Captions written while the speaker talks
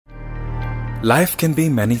Life can be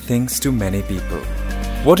many things to many people.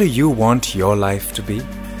 What do you want your life to be?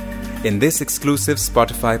 In this exclusive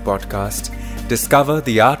Spotify podcast, discover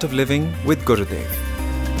the art of living with Gurudev.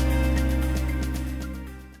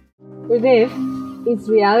 Gurudev, is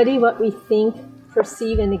reality what we think,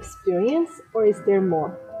 perceive and experience, or is there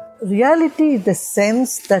more? Reality is the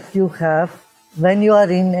sense that you have when you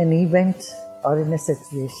are in an event or in a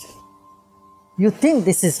situation. You think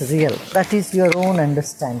this is real. That is your own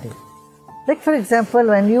understanding. Like for example,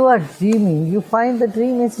 when you are dreaming, you find the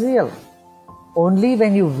dream is real. Only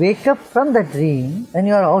when you wake up from the dream, when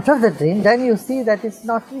you are out of the dream, then you see that it's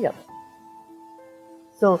not real.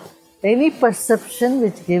 So, any perception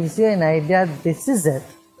which gives you an idea, this is it,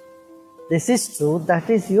 this is true, that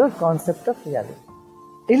is your concept of reality.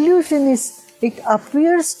 Illusion is, it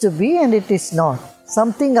appears to be and it is not.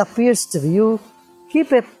 Something appears to be. You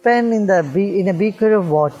keep a pen in a beaker of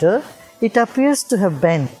water, it appears to have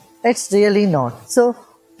bent. It's really not. So,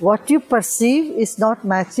 what you perceive is not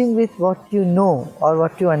matching with what you know or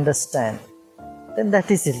what you understand. Then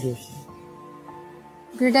that is illusion.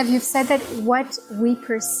 Gurudev, you've said that what we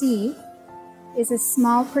perceive is a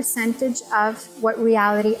small percentage of what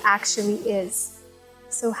reality actually is.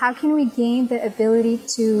 So how can we gain the ability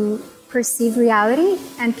to perceive reality?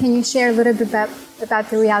 And can you share a little bit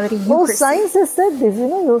about the reality you perceive? Science has said this,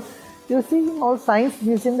 you see all science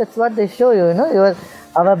museum, that's what they show you,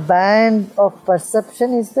 our band of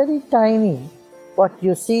perception is very tiny. What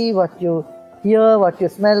you see, what you hear, what you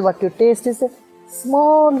smell, what you taste is a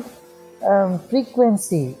small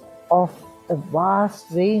frequency of a vast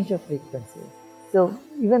range of frequencies. So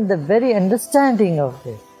even the very understanding of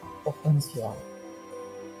this opens you up.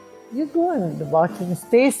 You go and watch in a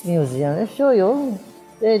space museum, they show you,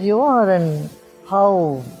 there you are and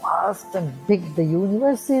how vast and big the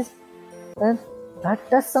universe is. And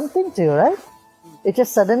that does something to you, right? It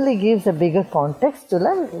just suddenly gives a bigger context to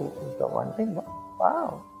life. The one thing,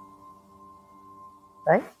 wow.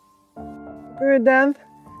 Right? Gurudev,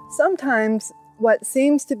 sometimes what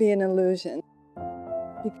seems to be an illusion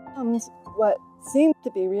becomes what seems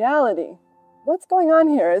to be reality. What's going on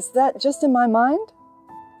here? Is that just in my mind?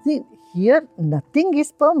 See, here nothing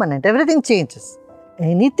is permanent. Everything changes.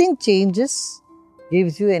 Anything changes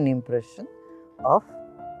gives you an impression of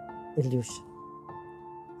illusion.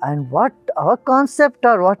 And what our concept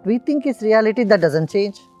or what we think is reality, that doesn't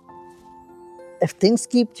change. If things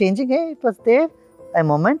keep changing, it was there a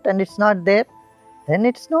moment and it's not there, then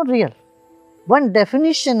it's not real. One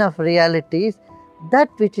definition of reality is that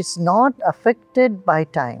which is not affected by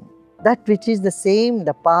time, that which is the same in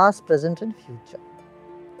the past, present and future.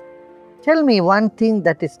 Tell me one thing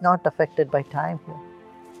that is not affected by time here,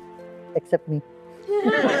 except me.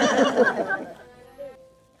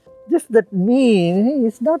 Just that me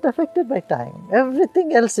is not affected by time.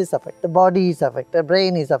 Everything else is affected. The body is affected,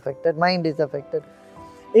 brain is affected, mind is affected,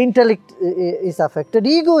 intellect is affected,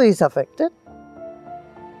 ego is affected.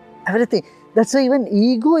 Everything. That's why even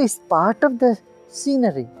ego is part of the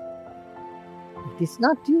scenery. It is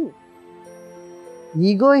not you.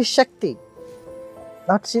 Ego is Shakti,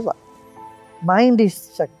 not Shiva. Mind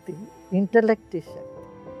is Shakti, intellect is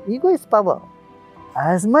Shakti. Ego is power.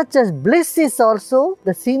 As much as bliss is also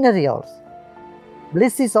the scenery also.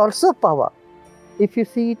 Bliss is also power. If you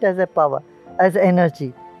see it as a power, as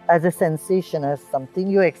energy, as a sensation, as something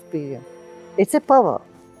you experience, it's a power.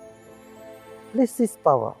 Bliss is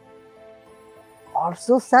power.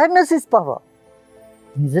 Also sadness is power.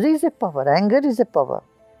 Misery is a power. Anger is a power.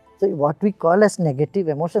 So what we call as negative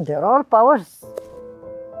emotions, they are all powers.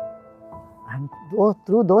 And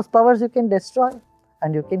through those powers you can destroy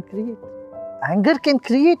and you can create. Anger can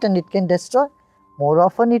create and it can destroy. More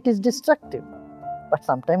often it is destructive, but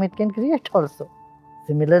sometimes it can create also.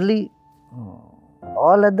 Similarly,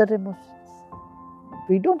 all other emotions.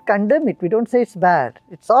 We don't condemn it, we don't say it's bad.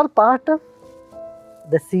 It's all part of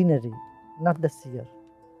the scenery, not the seer.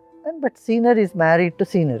 But scenery is married to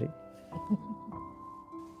scenery.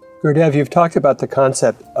 Gurudev, you've talked about the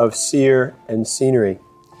concept of seer and scenery.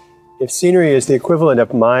 If scenery is the equivalent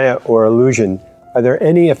of Maya or illusion, are there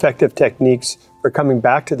any effective techniques for coming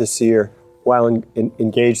back to the seer while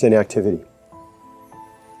engaged in activity?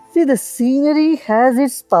 See, the scenery has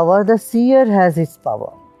its power, the seer has its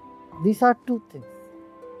power. These are two things.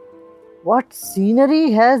 What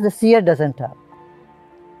scenery has, the seer doesn't have.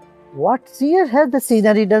 What seer has, the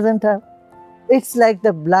scenery doesn't have. It's like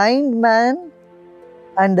the blind man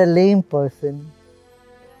and the lame person.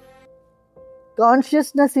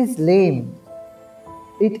 Consciousness is lame.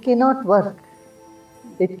 It cannot work.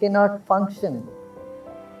 It cannot function.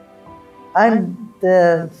 And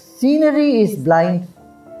the scenery is blind.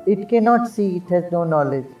 It cannot see, it has no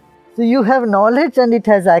knowledge. So you have knowledge and it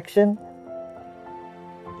has action.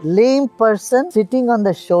 Lame person sitting on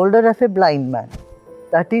the shoulder of a blind man.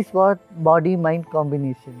 That is what body-mind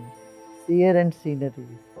combination is. Seer and scenery.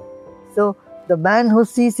 So the man who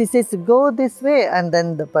sees, he says, go this way, and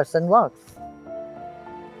then the person walks.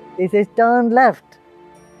 He says, turn left.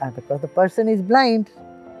 And because the person is blind,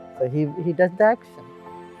 so he does the action.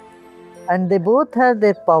 And they both have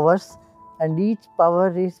their powers, and each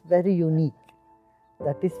power is very unique.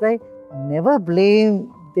 That is why never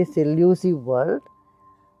blame this elusive world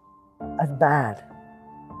as bad.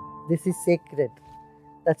 This is sacred.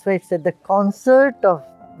 That's why it said the concert of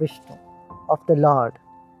Vishnu, of the Lord.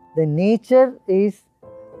 The nature is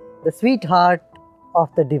the sweetheart of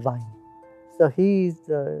the divine. So he is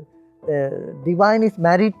the divine is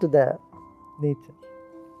married to the nature.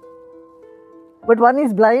 But one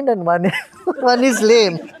is blind and one is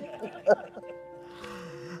lame.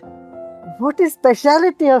 What is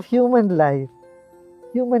speciality of human life?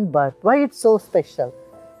 Human birth. Why it's so special?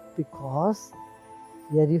 Because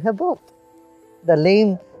here you have both. The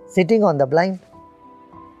lame sitting on the blind.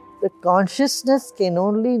 The consciousness can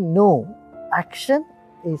only know. Action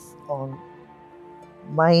is on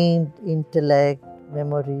mind, intellect,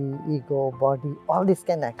 memory, ego, body. All this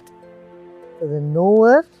can act. So the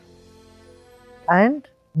knower and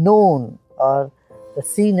known, or the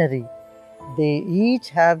scenery, they each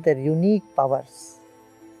have their unique powers.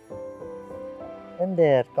 And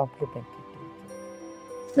they are complementary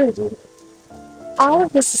to each other. All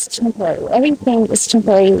of this is temporary. Everything is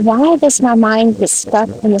temporary. Why does my mind get stuck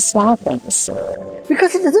in the small things?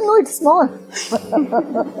 Because it doesn't know it's small.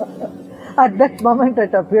 At that moment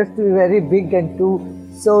it appears to be very big and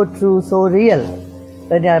so true, so real.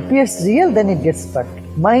 When it appears real, then it gets stuck.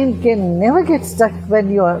 Mind can never get stuck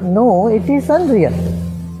when you know it is unreal.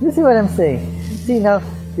 You see what I'm saying? See now,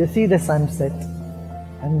 you see the sunset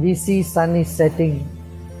and we see sun is setting,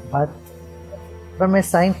 but from a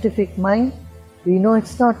scientific mind, we know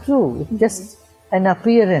it's not true. It's just an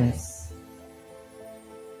appearance.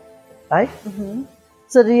 Right? Mm-hmm.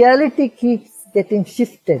 So reality keeps getting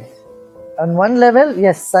shifted. On one level,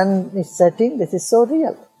 yes, sun is setting, this is so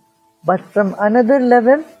real. But from another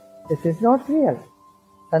level, this is not real.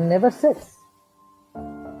 Sun never sets.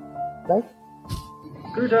 Right?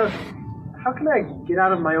 Gurudev, how can I get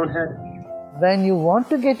out of my own head? When you want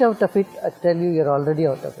to get out of it, I tell you, you're already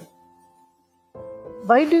out of it.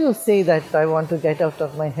 Why do you say that I want to get out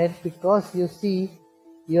of my head? Because you see,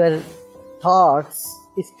 your thoughts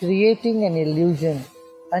is creating an illusion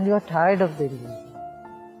and you are tired of the illusion.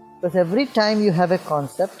 Because every time you have a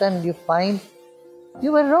concept and you find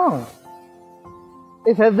you were wrong.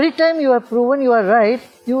 If every time you are proven you are right,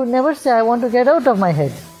 you would never say, I want to get out of my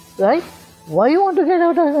head. Right? Why you want to get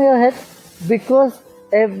out of your head? Because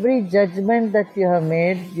every judgment that you have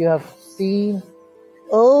made, you have seen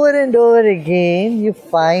over and over again, you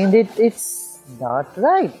find it's not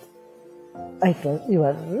right. You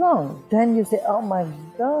are wrong. Then you say, oh my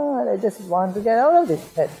God, I just want to get out of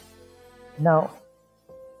this head. Now,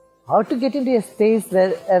 how to get into a space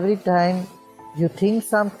where every time you think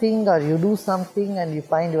something or you do something and you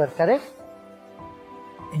find you are correct?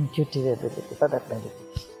 Intuitive ability for that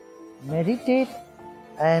meditation. Meditate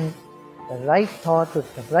and the right thought would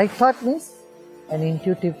come. Right thought means an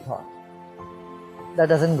intuitive thought. That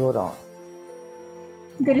doesn't go wrong.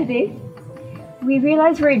 Gurudev, we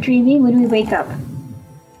realize we're dreaming when we wake up.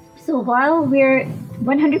 So while we're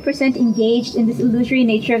 100% engaged in this illusory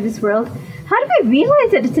nature of this world, how do we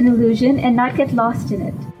realize that it's an illusion and not get lost in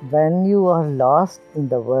it? When you are lost in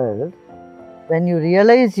the world, when you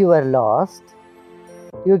realize you are lost,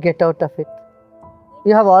 you get out of it.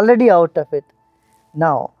 You have already out of it.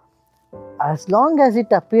 Now, as long as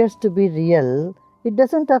it appears to be real, it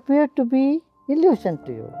doesn't appear to be illusion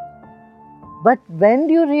to you. But when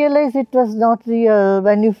you realize it was not real,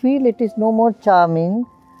 when you feel it is no more charming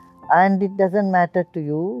and it doesn't matter to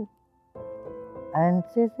you, and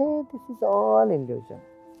says, hey, this is all illusion.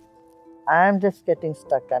 I am just getting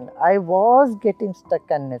stuck and I was getting stuck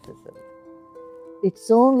unnecessarily.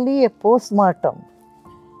 It's only a post-mortem.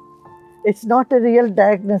 It's not a real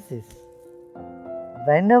diagnosis.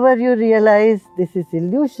 Whenever you realize this is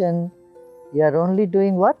illusion, you are only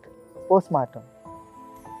doing what? Post-mortem.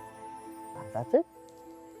 That's it.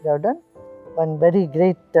 You have done. One very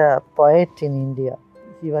great poet in India,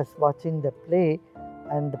 he was watching the play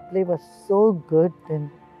and the play was so good and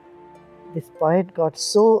this poet got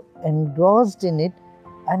so engrossed in it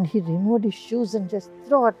and he removed his shoes and just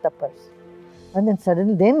threw at the person. And then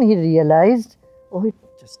suddenly he realized, oh, it's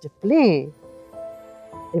just a play.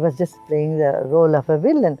 He was just playing the role of a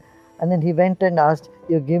villain. And then he went and asked,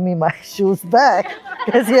 "You give me my shoes back,"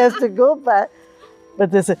 because he has to go back.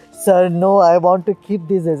 But they said, "Sir, no, I want to keep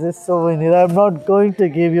this as a souvenir. I'm not going to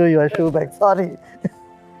give you your shoe back. Sorry."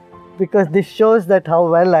 Because this shows that how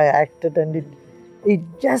well I acted, and it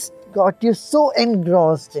just got you so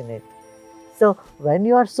engrossed in it. So when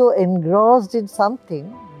you are so engrossed in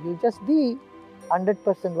something, you just be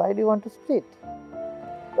 100%. Why do you want to split?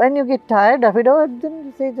 When you get tired of it, then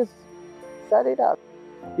you say, just shut it up.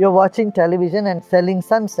 You're watching television and selling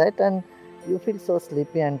sunset, and you feel so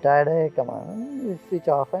sleepy and tired. Hey, come on, you switch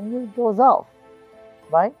off and you doze off.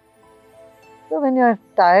 Why? So when you are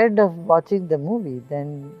tired of watching the movie,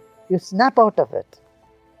 then you snap out of it.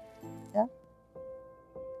 Yeah.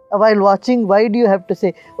 While watching, why do you have to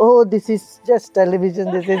say, "Oh, this is just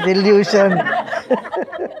television, this is illusion"?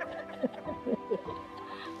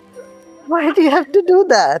 Why do you have to do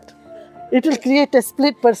that? It will create a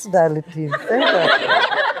split personality.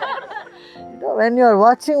 When you are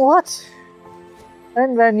watching, watch.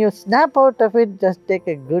 And when you snap out of it, just take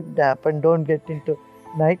a good nap and don't get into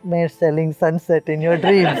nightmare selling sunset in your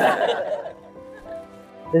dreams.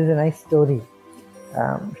 There is a nice story.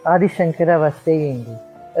 Adi Shankara was saying,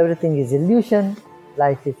 everything is illusion,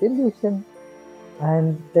 life is illusion.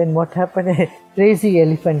 And then what happened? A crazy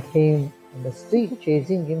elephant came in the street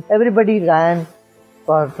chasing him. Everybody ran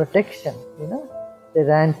for protection, They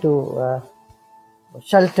ran to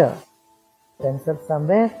shelter themselves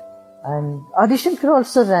somewhere. And Adi Shankara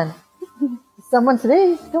also ran. Someone said,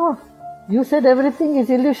 "Hey, come on. You said everything is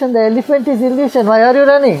illusion. The elephant is illusion. Why are you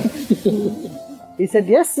running?" He said,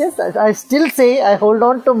 yes, I still say I hold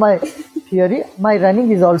on to my theory. My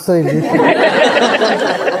running is also illusion.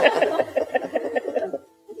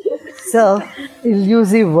 So,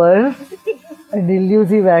 illusive word and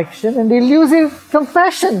illusive action and illusive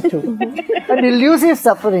compassion too. And illusive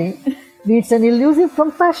suffering needs an illusive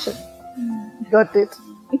compassion. Got it?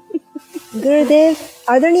 Gurudev,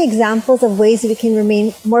 are there any examples of ways that we can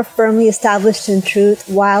remain more firmly established in truth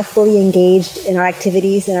while fully engaged in our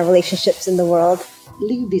activities and our relationships in the world?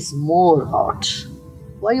 Leave this more out.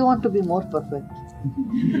 Why you want to be more perfect?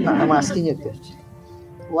 I'm asking a question.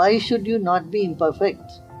 Why should you not be imperfect?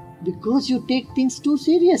 Because you take things too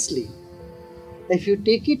seriously. If you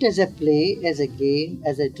take it as a play, as a game,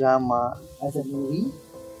 as a drama, as a movie,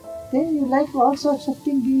 then you like all sorts of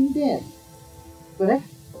things being there. Correct?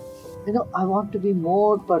 I want to be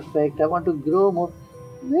more perfect, I want to grow more.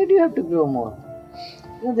 Where do you have to grow more?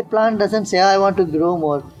 The plant doesn't say, "I want to grow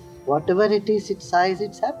more." Whatever it is, its size,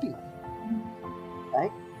 it's happy.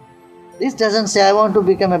 Right? This doesn't say, "I want to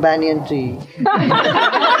become a banyan tree."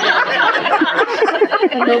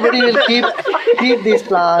 Nobody will keep this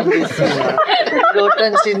plant, this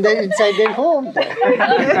rodents inside their home.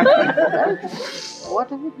 Right?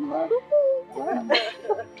 Whatever you want.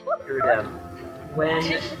 Gurudev, when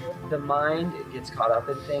the mind gets caught up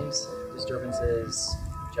in things, disturbances,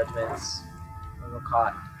 judgments, when we're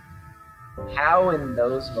caught, how in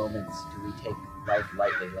those moments do we take life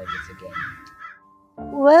lightly, like it's a game?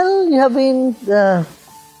 Well, you have been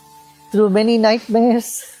through many nightmares.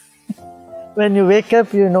 When you wake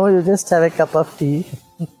up, you just have a cup of tea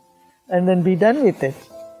and then be done with it.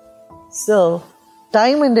 So,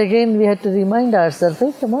 time and again we have to remind ourselves,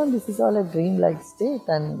 "Hey, come on, this is all a dreamlike state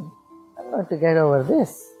and I'm going to get over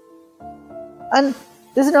this." And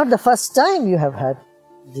this is not the first time you have had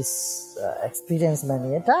this experience,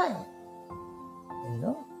 many a time.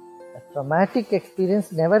 A traumatic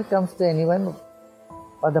experience never comes to anyone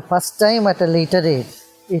for the first time at a later age.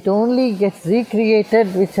 It only gets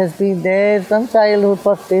recreated, which has been there from childhood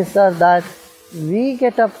for this or that. We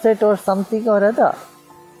get upset or something or other.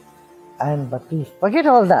 But we forget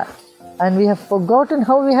all that. And we have forgotten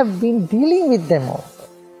how we have been dealing with them also.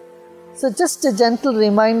 So just a gentle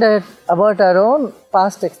reminder about our own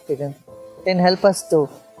past experience can help us to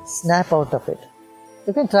snap out of it.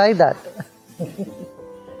 You can try that.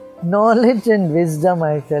 Knowledge and wisdom,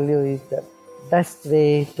 I tell you, is the best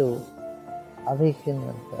way to awaken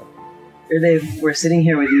oneself. Gurudev, we're sitting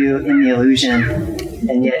here with you in the illusion,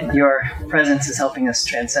 and yet your presence is helping us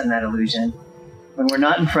transcend that illusion. When we're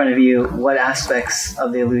not in front of you, what aspects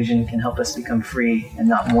of the illusion can help us become free and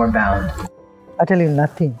not more bound? I tell you,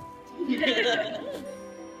 nothing.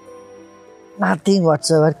 Nothing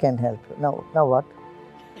whatsoever can help you. Now what?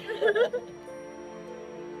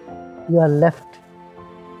 You are left.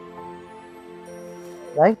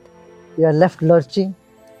 Right? You are left lurching.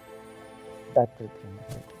 That will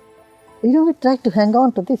bring it. We try to hang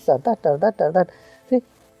on to this or that or that or that. See,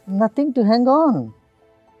 nothing to hang on.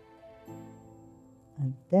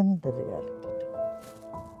 And then the reality.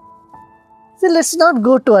 See, let's not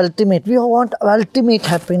go to ultimate. We want ultimate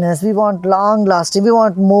happiness. We want long lasting. We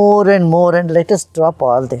want more and more. And let us drop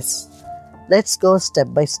all this. Let's go step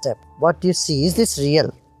by step. What you see, is this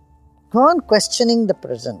real? Go on questioning the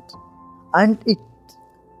present. And it,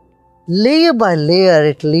 layer by layer,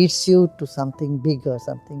 it leads you to something bigger,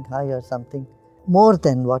 something higher, something more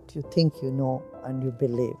than what you think you know and you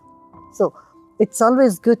believe. So it's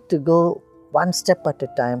always good to go one step at a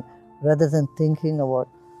time rather than thinking about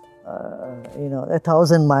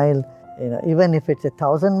 1,000 mile. Even if it's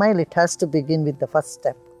 1,000 mile, it has to begin with the first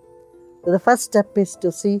step. So the first step is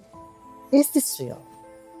to see, is this real?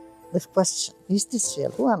 This question, is this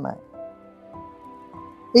real? Who am I?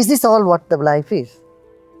 Is this all what the life is?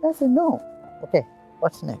 I say no. Okay,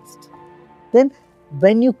 what's next? Then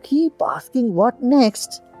when you keep asking what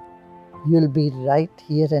next, you'll be right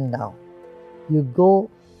here and now. You go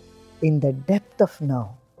in the depth of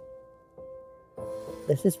now.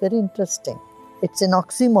 This is very interesting. It's an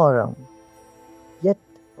oxymoron. Yet,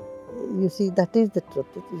 you see, that is the truth.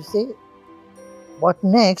 You say, what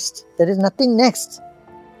next? There is nothing next.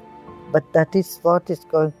 But that is what is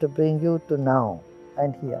going to bring you to now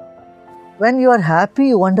and here. When you are happy,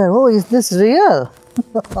 you wonder, oh, is this real?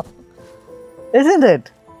 Isn't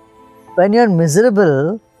it? When you are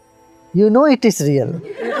miserable, you know it is real.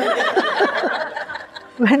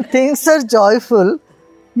 When things are joyful,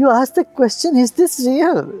 you ask the question, is this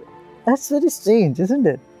real? That's very strange, isn't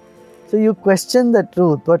it? So you question the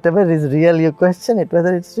truth. Whatever is real, you question it,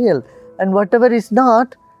 whether it's real. And whatever is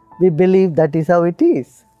not, we believe that is how it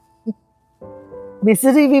is.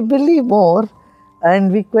 Misery, we believe more,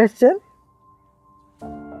 and we question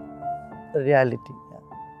the reality.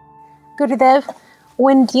 Gurudev,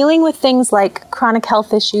 when dealing with things like chronic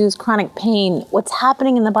health issues, chronic pain, what's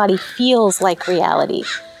happening in the body feels like reality.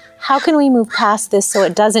 How can we move past this so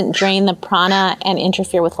it doesn't drain the prana and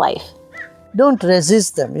interfere with life? Don't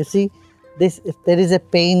resist them. You see, if there is a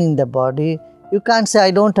pain in the body, you can't say,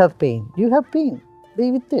 I don't have pain. You have pain.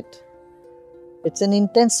 Be with it. It's an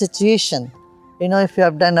intense situation. If you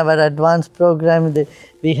have done our advanced program,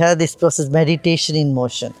 we have this process, meditation in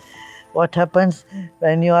motion. What happens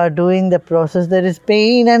when you are doing the process, there is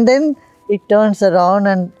pain and then it turns around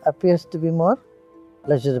and appears to be more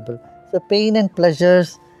pleasurable. So pain and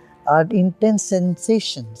pleasures are intense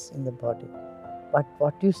sensations in the body. But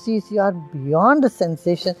what you see is you are beyond the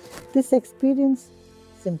sensation. This experience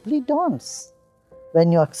simply dawns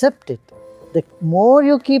when you accept it. The more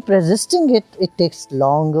you keep resisting it, it takes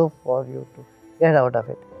longer for you to get out of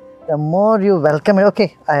it. The more you welcome it,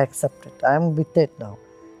 okay, I accept it, I am with it now.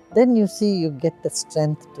 Then you see you get the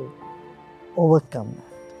strength to overcome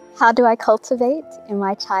that. How do I cultivate in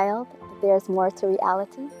my child that there's more to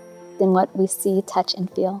reality than what we see, touch, and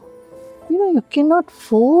feel? You cannot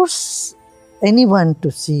force anyone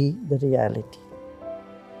to see the reality.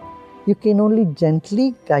 You can only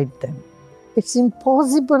gently guide them. It's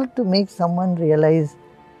impossible to make someone realize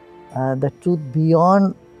the truth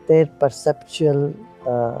beyond their perceptual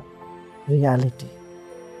reality.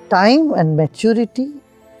 Time and maturity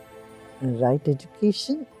and right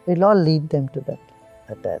education will all lead them to that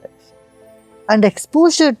direction. And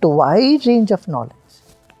exposure to wide range of knowledge.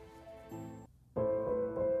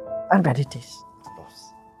 And meditation, of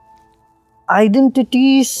course.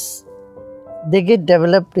 Identities, they get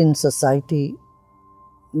developed in society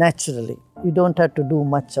naturally. You don't have to do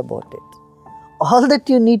much about it. All that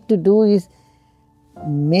you need to do is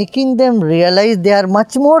making them realize they are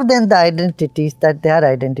much more than the identities that they are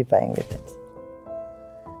identifying with it.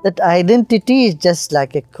 That identity is just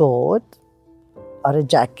like a coat or a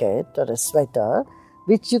jacket or a sweater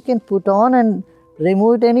which you can put on and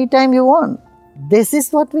remove it anytime you want. This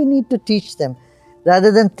is what we need to teach them. Rather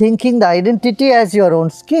than thinking the identity as your own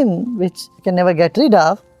skin, which you can never get rid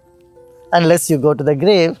of unless you go to the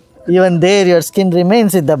grave. Even there your skin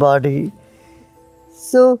remains in the body.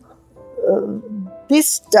 So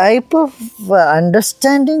this type of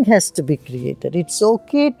understanding has to be created. It's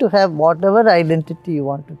okay to have whatever identity you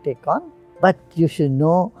want to take on, but you should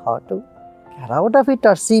know how to get out of it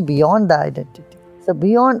or see beyond the identity. So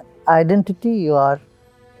beyond identity, you are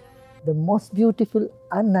the most beautiful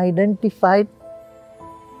unidentified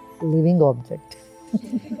living object.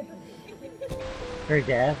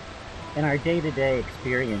 Gurudev, in our day-to-day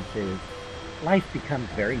experiences, life becomes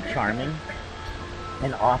very charming.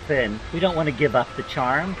 And often, we don't want to give up the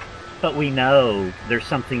charm, but we know there's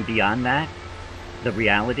something beyond that, the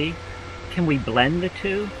reality. Can we blend the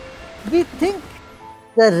two? We think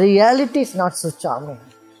the reality is not so charming.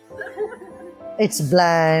 It's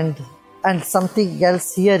bland and something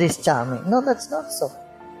else here is charming. No, that's not so.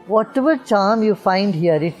 Whatever charm you find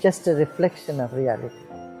here is just a reflection of reality.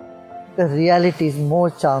 Because reality is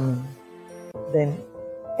more charming than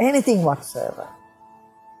anything whatsoever.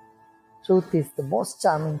 Truth is the most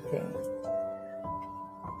charming thing.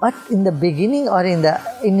 But in the beginning or in the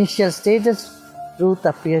initial stages, truth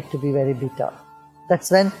appears to be very bitter.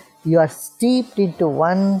 That's when you are steeped into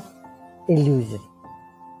one illusion.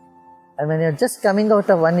 And when you're just coming out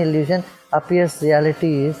of one illusion, appears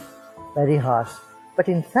reality is very harsh. But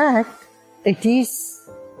in fact, it is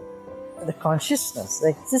the consciousness, the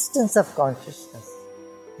existence of consciousness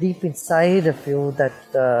deep inside of you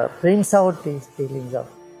that brings out these feelings of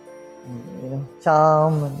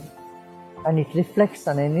charm, and it reflects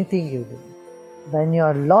on anything you do. When you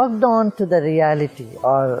are logged on to the reality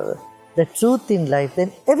or the truth in life,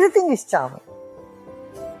 then everything is charming.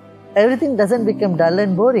 Everything doesn't become dull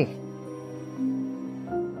and boring.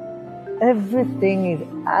 Everything is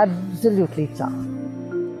absolutely charming.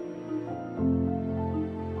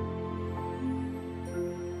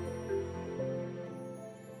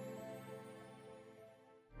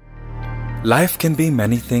 Life can be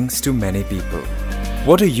many things to many people.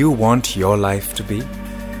 What do you want your life to be?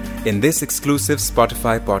 In this exclusive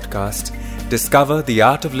Spotify podcast, discover the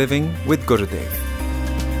art of living with Gurudev.